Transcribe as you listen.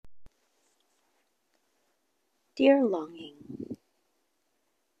Dear longing,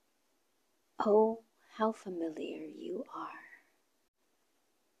 oh, how familiar you are.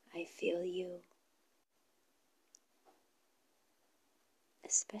 I feel you,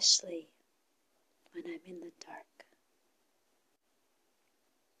 especially when I'm in the dark.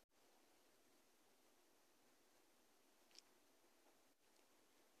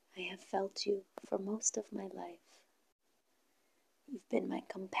 I have felt you for most of my life. You've been my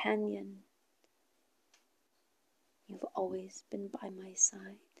companion. You've always been by my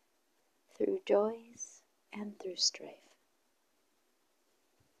side, through joys and through strife.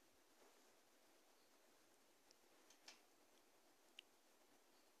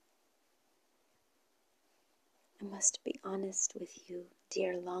 I must be honest with you,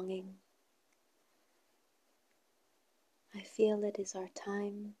 dear longing. I feel it is our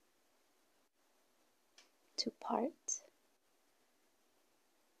time to part,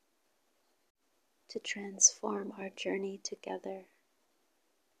 to transform our journey together.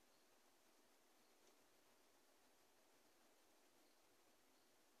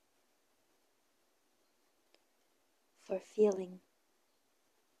 For feeling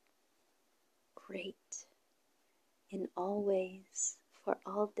great in all ways, for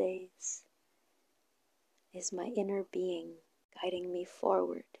all days, is my inner being guiding me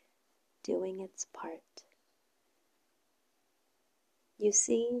forward, doing its part. You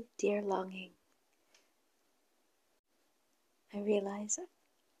see, dear longing, I realize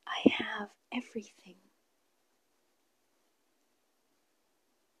I have everything.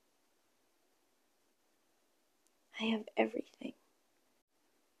 I have everything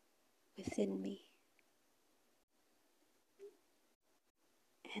within me.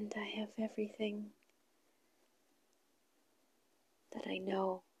 And I have everything that I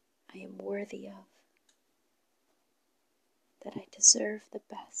know I am worthy of, that I deserve the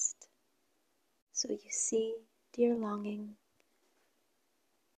best. So you see, dear longing,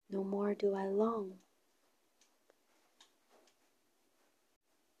 no more do I long.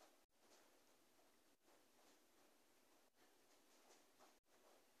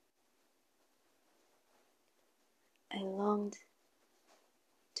 I longed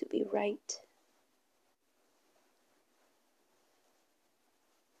to be right,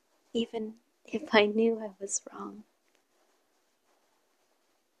 even if I knew I was wrong.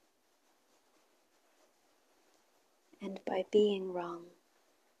 And by being wrong,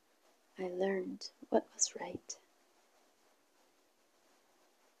 I learned what was right.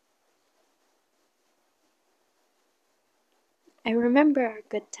 I remember our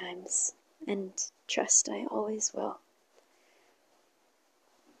good times, and trust I always will.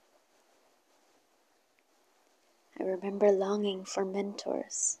 I remember longing for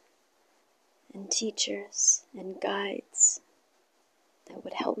mentors and teachers and guides that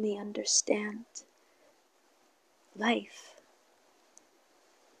would help me understand life.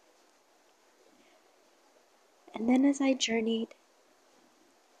 And then as I journeyed,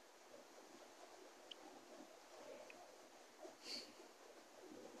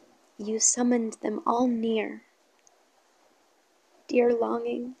 you summoned them all near. Dear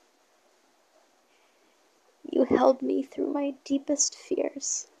longing, you held me through my deepest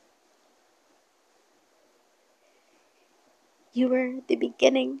fears. You were the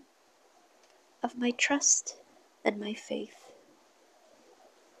beginning of my trust and my faith.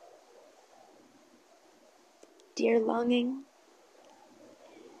 Dear longing,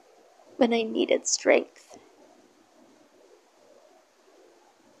 when I needed strength,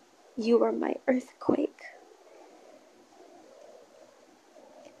 you were my earthquake,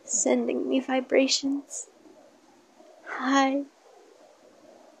 sending me vibrations high,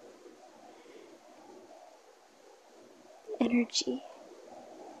 energy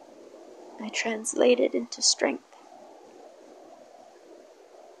I translated into strength.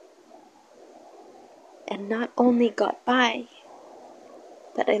 And not only got by,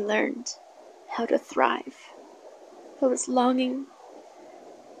 but I learned how to thrive. I was longing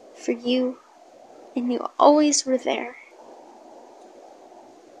for you, and you always were there.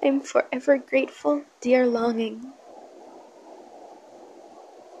 I'm forever grateful, dear longing.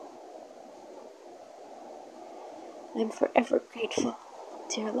 I'm forever grateful,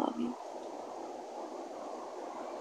 dear longing.